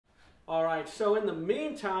All right, so in the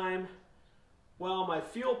meantime, while my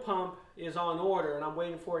fuel pump is on order and I'm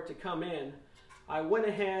waiting for it to come in, I went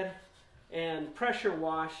ahead and pressure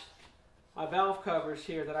washed my valve covers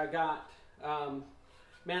here that I got.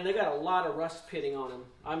 Man, they got a lot of rust pitting on them.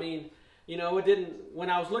 I mean, you know, it didn't, when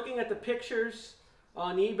I was looking at the pictures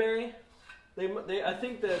on eBay, I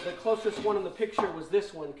think the closest one in the picture was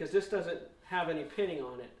this one, because this doesn't have any pitting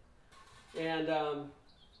on it. And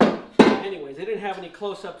anyways, they didn't have any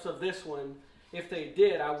close-ups of this one. If they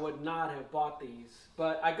did, I would not have bought these.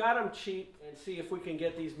 But I got them cheap, and see if we can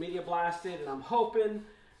get these media blasted, and I'm hoping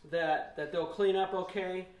that they'll clean up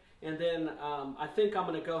okay. And then I think I'm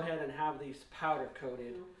going to go ahead and have these powder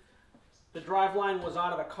coated. The driveline was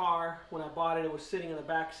out of the car when I bought it. It was sitting in the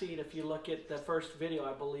back seat. If you look at the first video,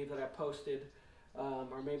 I believe, that I posted,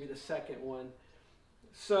 or maybe the second one.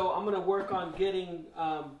 So I'm going to work on getting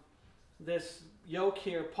this yoke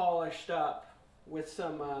here polished up with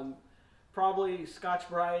some probably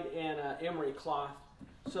Scotch-Brite and emery cloth.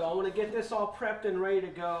 So I want to get this all prepped and ready to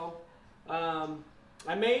go.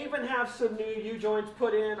 I may even have some new U-joints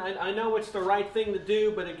put in. I know it's the right thing to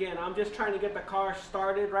do, but again, I'm just trying to get the car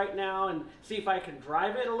started right now and see if I can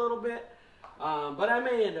drive it a little bit. But I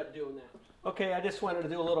may end up doing that. Okay, I just wanted to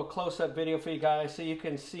do a little close-up video for you guys so you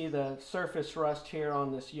can see the surface rust here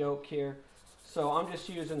on this yoke here. So I'm just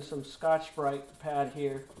using some Scotch-Brite pad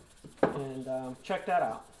here, and check that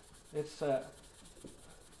out. It's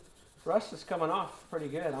rust is coming off pretty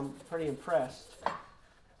good. I'm pretty impressed.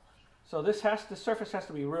 So the surface has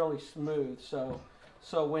to be really smooth. So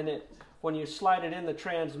when you slide it in the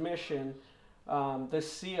transmission, this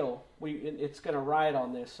seal, it's going to ride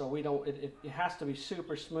on this. So it has to be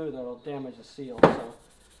super smooth or it'll damage the seal. So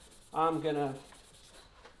I'm gonna,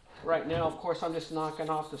 right now, of course, I'm just knocking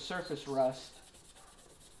off the surface rust,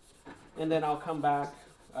 and then I'll come back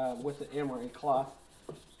with the emery cloth.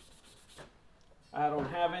 I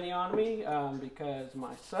don't have any on me because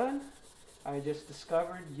my son, I just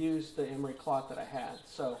discovered, used the emery cloth that I had.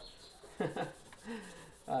 So,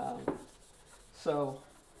 so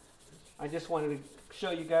I just wanted to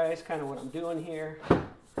show you guys kind of what I'm doing here,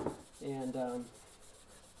 and I'm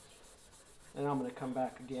going to come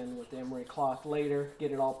back again with the emery cloth later,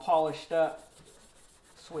 get it all polished up.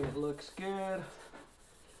 This way it looks good,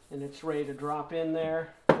 and it's ready to drop in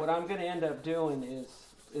there. What I'm going to end up doing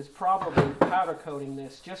is probably powder coating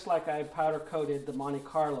this, just like I powder coated the Monte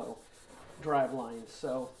Carlo drive lines.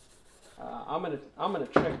 So I'm gonna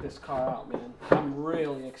check this car out, man. I'm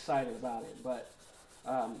really excited about it. But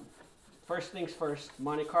first things first,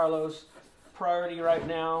 Monte Carlo's priority right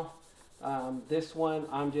now. This one,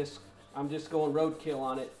 I'm just going roadkill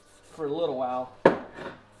on it for a little while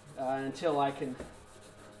until the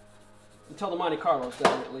Monte Carlo's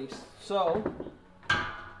done, at least. So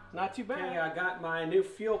not too bad. Okay, I got my new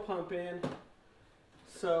fuel pump in.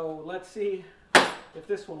 So let's see if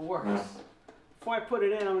this one works. Before I put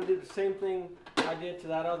it in, I'm going to do the same thing I did to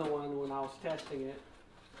that other one when I was testing it,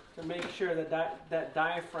 to make sure that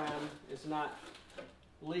diaphragm is not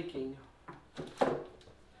leaking.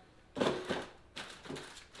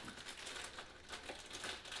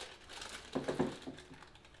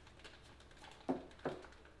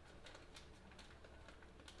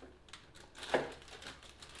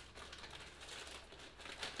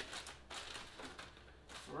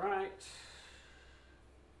 All right.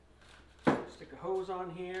 Stick a hose on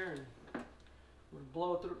here and we'll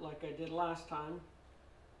blow through it like I did last time.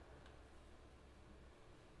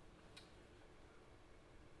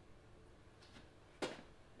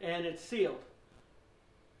 And it's sealed.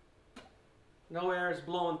 No air is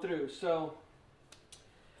blowing through. So,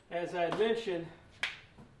 as I had mentioned,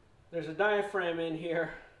 there's a diaphragm in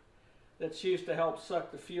here that's used to help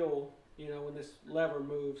suck the fuel, you know, when this lever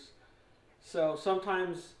moves. So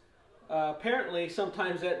sometimes, apparently,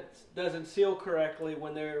 sometimes that doesn't seal correctly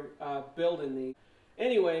when they're building these.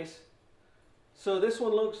 Anyways, so this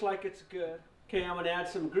one looks like it's good. Okay, I'm going to add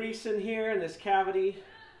some grease in here in this cavity.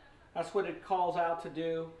 That's what it calls out to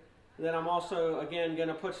do. And then I'm also, again, going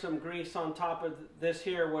to put some grease on top of this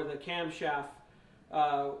here where the camshaft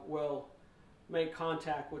will make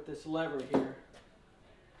contact with this lever here.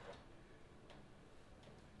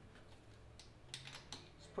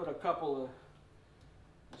 Let's put a couple of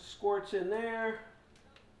squirts in there,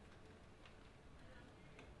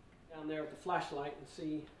 down there with the flashlight, and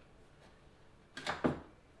see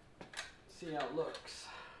how it looks.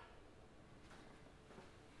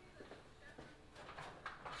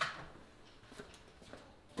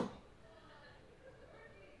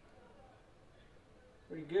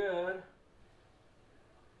 Pretty good.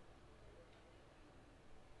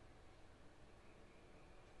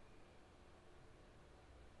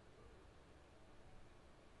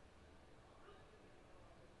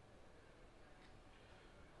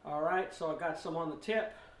 Alright, so I got some on the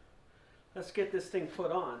tip. Let's get this thing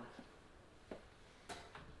put on.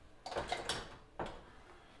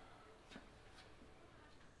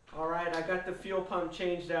 Alright, I got the fuel pump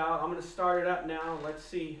changed out. I'm going to start it up now. Let's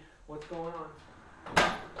see what's going on.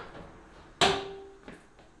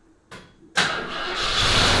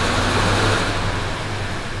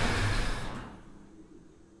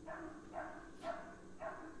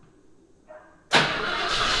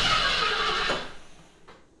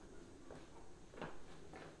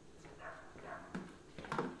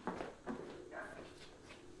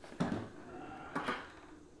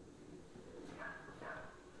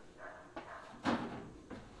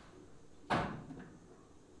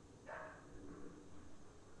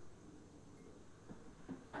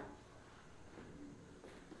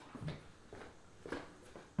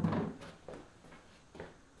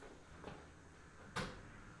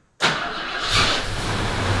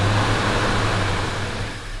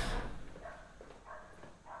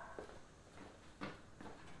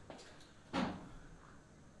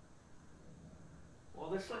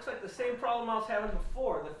 This looks like the same problem I was having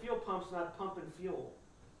before. The fuel pump's not pumping fuel.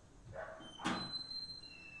 Oh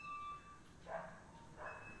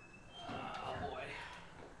boy.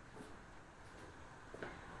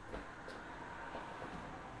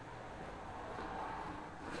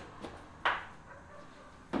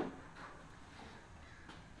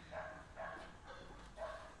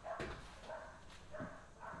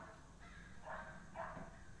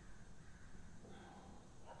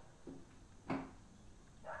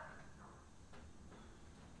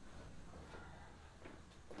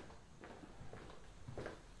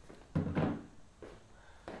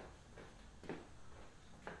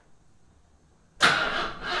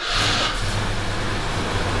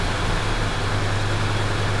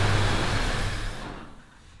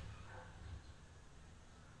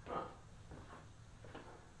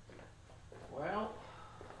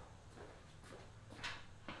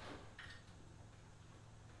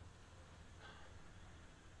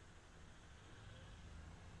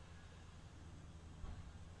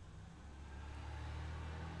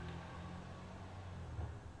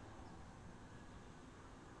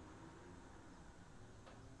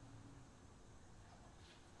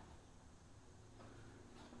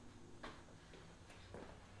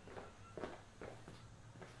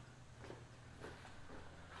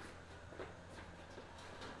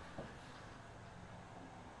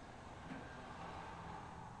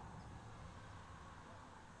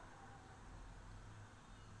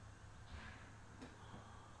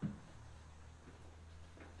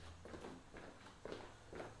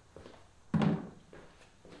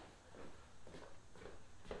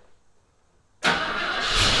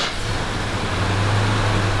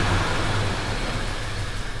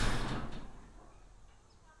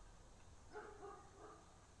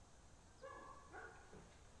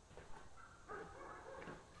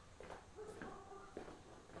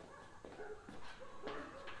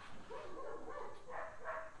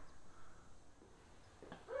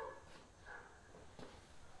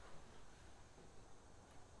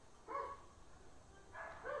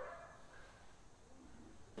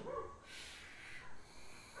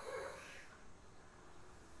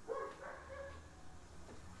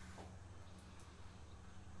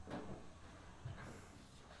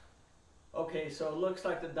 Okay, so it looks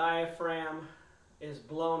like the diaphragm is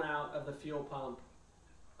blown out of the fuel pump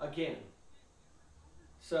again.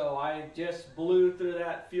 So I just blew through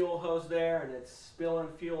that fuel hose there and it's spilling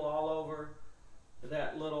fuel all over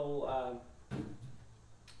that little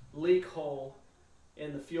leak hole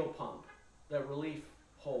in the fuel pump, the relief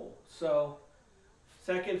hole. So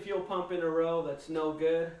second fuel pump in a row that's no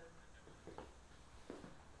good.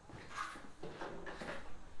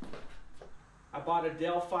 I bought a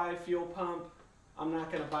Delphi fuel pump. I'm not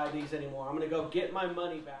going to buy these anymore. I'm going to go get my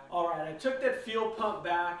money back. Alright, I took that fuel pump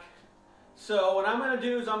back. So what I'm going to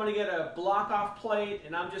do is I'm going to get a block off plate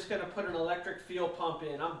and I'm just going to put an electric fuel pump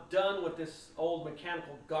in. I'm done with this old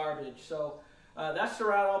mechanical garbage. So that's the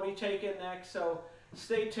route I'll be taking next. So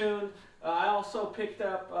stay tuned. I also picked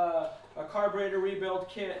up a carburetor rebuild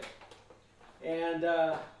kit and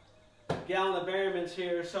gallon of Berryman's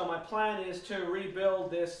here. So my plan is to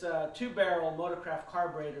rebuild this 2-barrel Motorcraft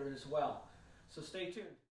carburetor as well. So stay tuned.